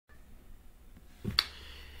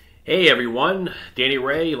Hey everyone, Danny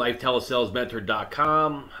Ray,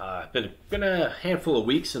 LifeTelesalesMentor.com. Been a handful of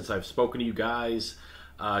weeks since I've spoken to you guys.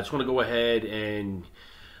 I just want to go ahead and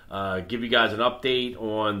give you guys an update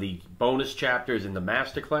on the bonus chapters in the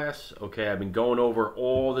Masterclass. Okay, I've been going over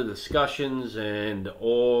all the discussions and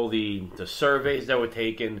all the surveys that were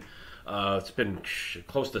taken. It's been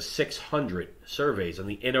close to 600 surveys on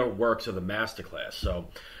the inner works of the Masterclass. So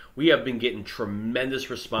we have been getting tremendous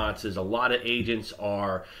responses. A lot of agents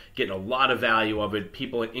are getting a lot of value of it.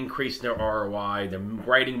 People are increasing their ROI. They're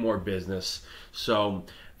writing more business. So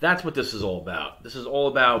that's what this is all about. This is all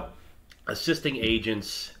about assisting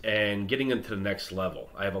agents and getting them to the next level.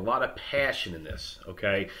 I have a lot of passion in this,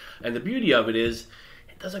 okay? And the beauty of it is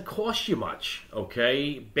it doesn't cost you much,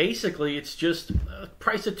 okay? Basically, it's just a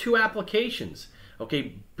price of 2 applications,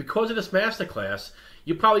 okay? Because of this Masterclass,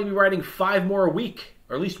 you'll probably be writing 5 more a week,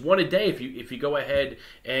 or at least 1 a day if you go ahead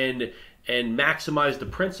and maximize the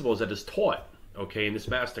principles that is taught, okay, in this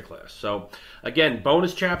Masterclass. So again,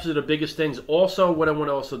 bonus chapters are the biggest things. Also, what I want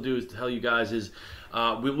to also do is tell you guys is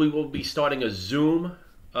we will be starting a Zoom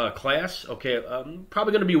class, okay,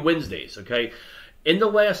 probably going to be Wednesdays, okay. In the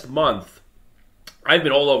last month, I've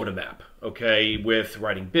been all over the map, okay, with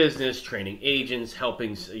writing business, training agents,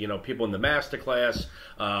 helping people in the Masterclass,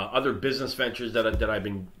 other business ventures that I've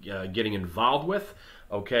been getting involved with,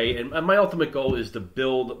 okay. And my ultimate goal is to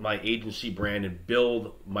build my agency brand and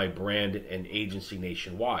build my brand and agency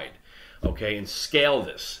nationwide, okay, and scale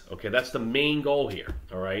this, okay. That's the main goal here,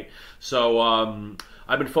 all right. So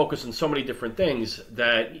I've been focused on so many different things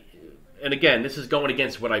that, and again, this is going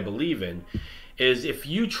against what I believe in, is if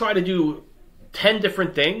you try to do 10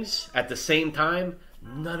 different things at the same time,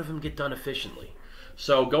 none of them get done efficiently.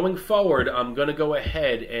 So going forward, I'm going to go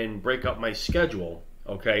ahead and break up my schedule,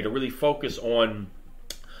 okay, to really focus on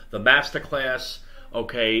the Masterclass,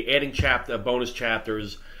 okay, adding bonus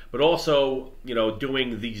chapters, but also,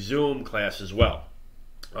 doing the Zoom class as well.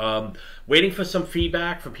 Waiting for some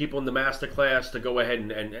feedback from people in the Masterclass to go ahead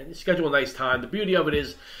and schedule a nice time. The beauty of it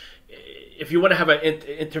is, if you want to have an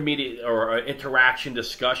intermediate or an interaction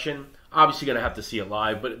discussion, obviously you're going to have to see it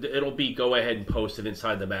live, but it'll be go ahead and post it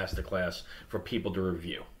inside the Masterclass for people to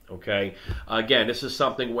review. Okay. Again, this is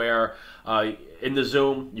something where in the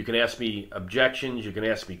Zoom you can ask me objections, you can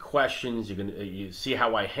ask me questions, you see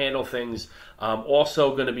how I handle things. I'm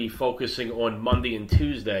also going to be focusing on Monday and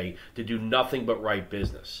Tuesday to do nothing but write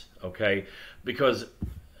business. Okay, because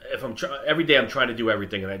if every day I'm trying to do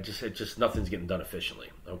everything and it just nothing's getting done efficiently.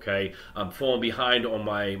 Okay, I'm falling behind on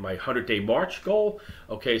my 100-day March goal.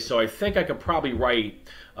 Okay, so I think I could probably write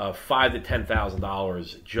 $5,000 to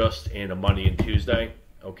 $10,000 just in a Monday and Tuesday.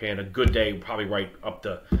 Okay, and a good day probably write up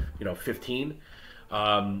to 15.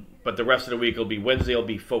 But the rest of the week will be Wednesday. Will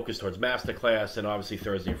be focused towards Masterclass, and obviously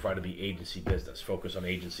Thursday and Friday will be agency business, focus on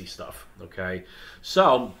agency stuff. Okay,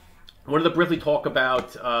 so I wanted to briefly talk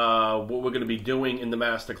about what we're going to be doing in the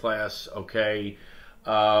Masterclass, okay,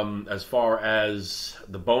 as far as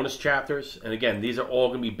the bonus chapters. And again, these are all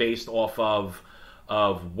going to be based off of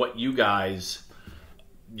what you guys,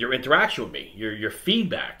 your interaction with me, your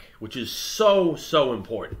feedback, which is so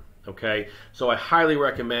important, okay? So I highly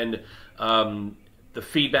recommend the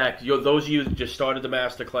feedback. Those of you that just started the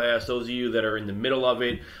Masterclass, those of you that are in the middle of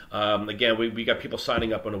it, again, we got people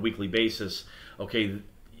signing up on a weekly basis, okay?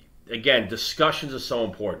 Again, discussions are so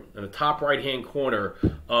important. In the top right-hand corner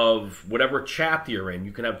of whatever chapter you're in,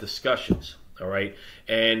 you can have discussions, all right?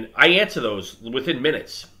 And I answer those within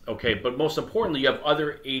minutes, okay? But most importantly, you have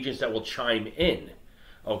other agents that will chime in,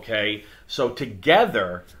 okay? So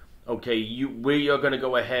together, okay, we are going to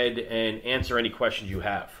go ahead and answer any questions you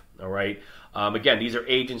have, all right? Again, these are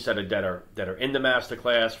agents that are in the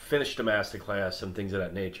Masterclass, finished the Masterclass, and things of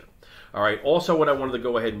that nature, all right? Also, what I wanted to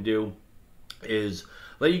go ahead and do is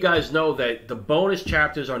let you guys know that the bonus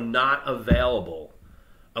chapters are not available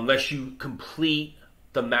unless you complete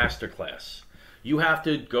the Masterclass. You have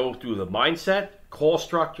to go through the mindset, call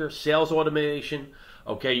structure, sales automation.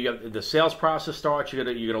 Okay, you got the sales process starts. You're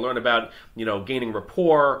gonna learn about gaining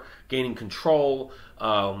rapport, gaining control.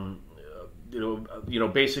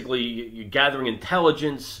 Basically you're gathering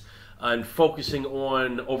intelligence and focusing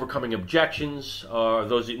on overcoming objections.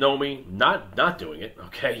 Those that know me, not doing it.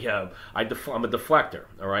 Okay, I'm a deflector.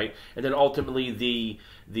 All right, and then ultimately the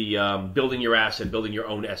building your asset, building your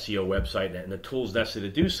own SEO website, and the tools necessary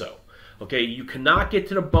to do so. Okay, you cannot get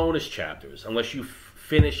to the bonus chapters unless you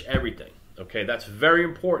finish everything. Okay, that's very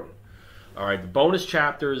important. All right, the bonus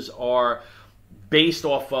chapters are based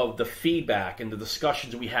off of the feedback and the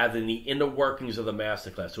discussions we have in the inner workings of the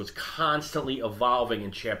Masterclass. So it's constantly evolving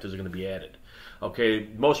and chapters are going to be added. Okay,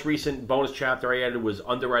 most recent bonus chapter I added was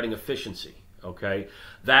underwriting efficiency. Okay,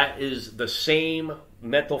 that is the same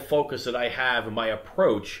mental focus that I have in my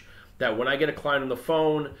approach, that when I get a client on the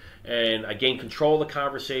phone and I gain control of the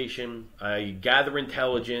conversation, I gather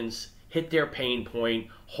intelligence, hit their pain point,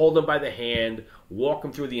 hold them by the hand, walk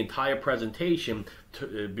them through the entire presentation.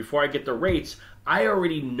 Before I get the rates, I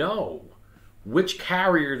already know which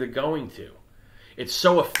carrier they're going to. It's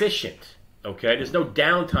so efficient. Okay, there's no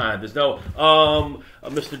downtime. There's no,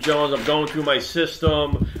 Mr. Jones, I'm going through my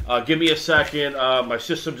system. Give me a second. My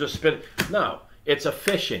system just spin. No, it's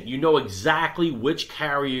efficient. You know exactly which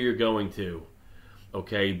carrier you're going to,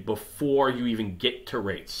 okay, before you even get to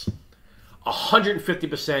rates.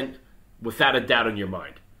 150% without a doubt in your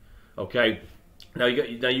mind. Okay, now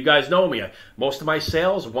you guys know me. Most of my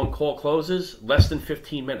sales, one call closes, less than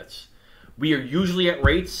 15 minutes. We are usually at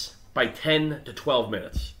rates by 10 to 12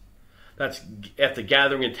 minutes. That's after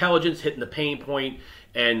gathering intelligence, hitting the pain point,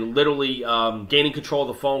 and literally gaining control of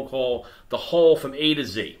the phone call, the whole from A to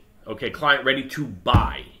Z. Okay, client ready to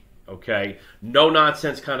buy. Okay, no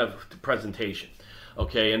nonsense kind of presentation.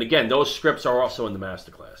 Okay, and again, those scripts are also in the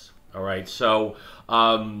masterclass. All right, so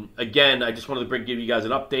again, I just wanted to give you guys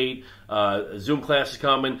an update. Zoom class is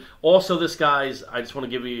coming. Also, this, guys, I just want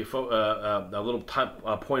to give you a little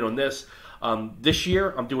point on this. This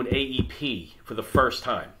year, I'm doing AEP for the first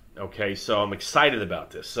time. Okay, so I'm excited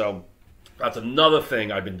about this. So that's another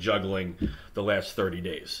thing I've been juggling the last 30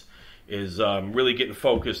 days, is really getting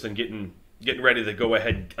focused and getting ready to go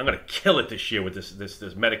ahead. I'm going to kill it this year with this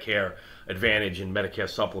Medicare Advantage and Medicare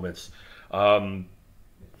supplements.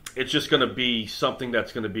 It's just going to be something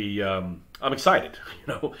that's going to be. I'm excited.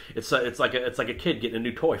 You know, it's like a kid getting a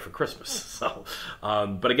new toy for Christmas. So,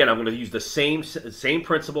 but again, I'm going to use the same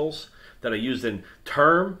principles that I used in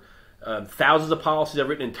term. Thousands of policies I've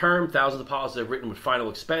written in term, thousands of policies I've written with final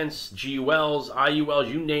expense, GULs,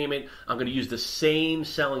 IULs, you name it. I'm going to use the same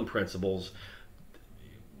selling principles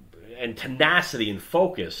and tenacity and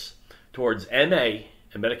focus towards MA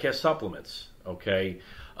and Medicare supplements, okay,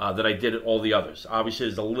 that I did at all the others. Obviously,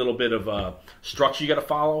 there's a little bit of structure you got to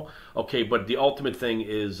follow, okay, but the ultimate thing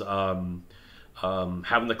is having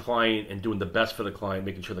the client and doing the best for the client,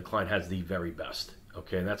 making sure the client has the very best,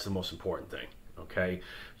 okay, and that's the most important thing. Okay,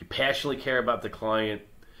 you passionately care about the client.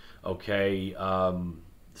 Okay,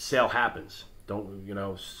 sale happens. Don't, you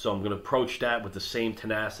know? So I'm going to approach that with the same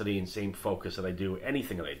tenacity and same focus that I do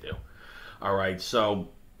anything that I do. All right, so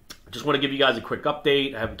just want to give you guys a quick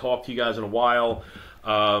update. I haven't talked to you guys in a while.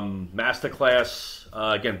 Masterclass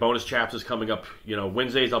again, bonus chapters coming up. You know,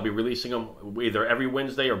 Wednesdays I'll be releasing them either every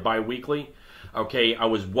Wednesday or bi-weekly. Okay, I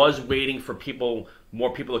was waiting for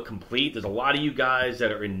more people to complete. There's a lot of you guys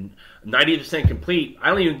that are in 90% complete. I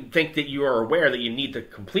don't even think that you are aware that you need to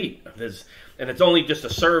complete. And it's only just a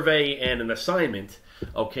survey and an assignment,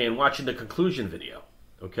 okay, and watching the conclusion video,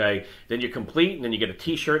 okay? Then you complete, and then you get a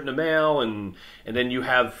t-shirt in the mail, and then you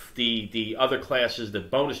have the other classes, the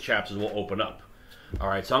bonus chapters will open up. All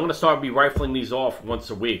right, so I'm going to start rifling these off once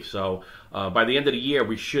a week. So by the end of the year,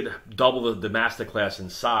 we should double the masterclass in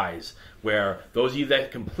size, where those of you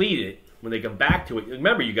that complete it, when they come back to it,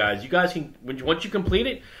 remember, you guys can, once you complete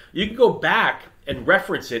it, you can go back and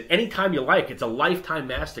reference it anytime you like. It's a lifetime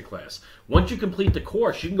masterclass. Once you complete the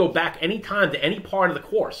course, you can go back anytime to any part of the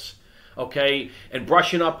course, okay, and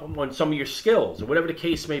brushing up on some of your skills or whatever the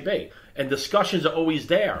case may be. And discussions are always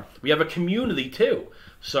there. We have a community too.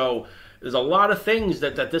 So there's a lot of things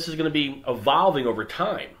that this is going to be evolving over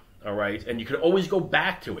time, all right? And you can always go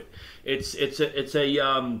back to it. It's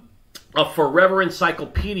a forever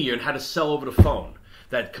encyclopedia on how to sell over the phone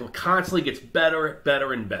that constantly gets better,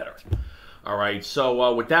 better, and better. All right,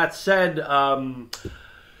 so with that said, I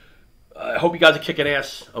hope you guys are kicking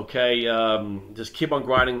ass, okay? Just keep on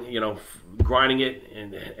grinding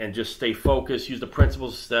it and just stay focused. Use the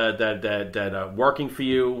principles that are working for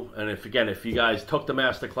you. And if you guys took the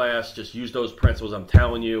masterclass, just use those principles. I'm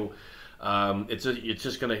telling you,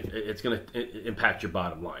 it's gonna impact your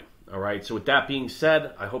bottom line. All right. So with that being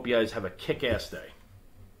said, I hope you guys have a kick-ass day.